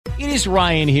It is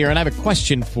Ryan here, and I have a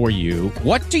question for you.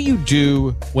 What do you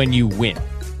do when you win?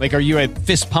 Like, are you a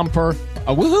fist pumper,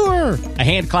 a woohooer, a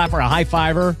hand clapper, a high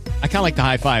fiver? I kind of like the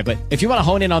high five, but if you want to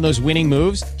hone in on those winning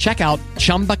moves, check out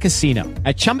Chumba Casino.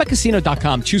 At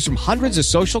ChumbaCasino.com, choose from hundreds of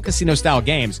social casino-style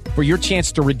games for your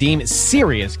chance to redeem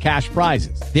serious cash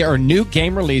prizes. There are new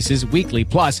game releases weekly,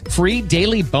 plus free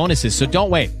daily bonuses. So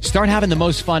don't wait. Start having the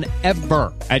most fun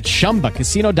ever at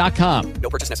ChumbaCasino.com. No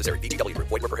purchase necessary. VGW Group.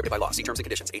 Void where prohibited by law. See terms and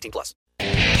conditions. 18+.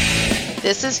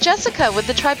 This is Jessica with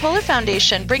the Tripolar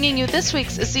Foundation, bringing you this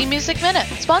week's Z Music Minute,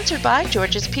 sponsored by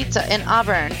George's Pizza in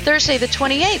Auburn. Thursday the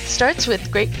 28th starts with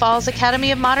Great Falls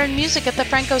Academy of Modern Music at the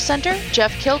Franco Center,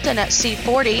 Jeff Kilton at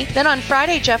C40. Then on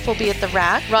Friday, Jeff will be at the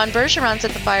Rack, Ron Bergeron's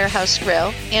at the Firehouse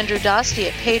Grill, Andrew Dosty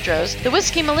at Pedro's, the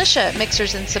Whiskey Militia at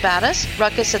Mixers in Sabatis,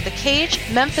 Ruckus at the Cage,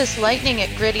 Memphis Lightning at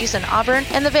Gritty's in Auburn,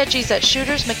 and the Veggies at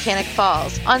Shooters Mechanic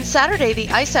Falls. On Saturday, the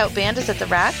Ice Out Band is at the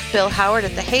Rack, Bill Howard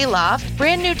at the Hayloft,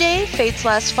 Brand New Day, Fate's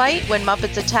Last Fight, When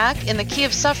Muppets Attack, In the Key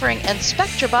of Suffering, and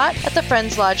Spectrabot at the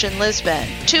Friends Lodge in Lisbon.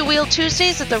 Two Wheel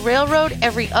Tuesdays at the Railroad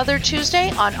every other Tuesday.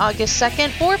 On August 2nd,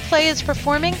 4Play is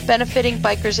performing, benefiting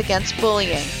Bikers Against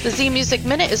Bullying. The Z Music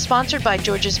Minute is sponsored by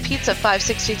George's Pizza,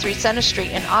 563 Center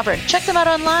Street in Auburn. Check them out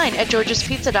online at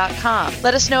georgespizza.com.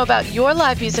 Let us know about your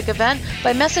live music event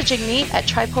by messaging me at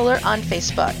Tripolar on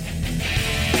Facebook.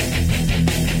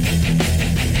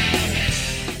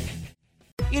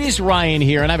 It is Ryan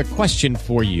here, and I have a question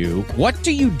for you. What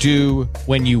do you do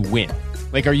when you win?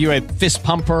 Like, are you a fist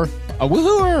pumper, a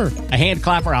woohooer, a hand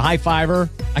clapper, a high fiver?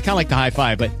 I kind of like the high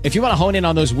five, but if you want to hone in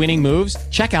on those winning moves,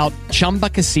 check out Chumba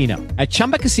Casino. At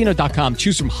ChumbaCasino.com,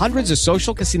 choose from hundreds of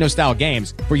social casino-style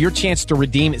games for your chance to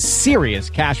redeem serious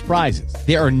cash prizes.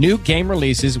 There are new game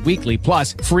releases weekly,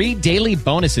 plus free daily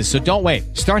bonuses. So don't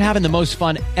wait. Start having the most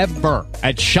fun ever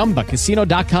at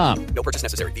ChumbaCasino.com. No purchase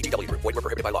necessary. VGW Group. Void where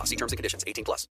prohibited by law. See terms and conditions. 18+.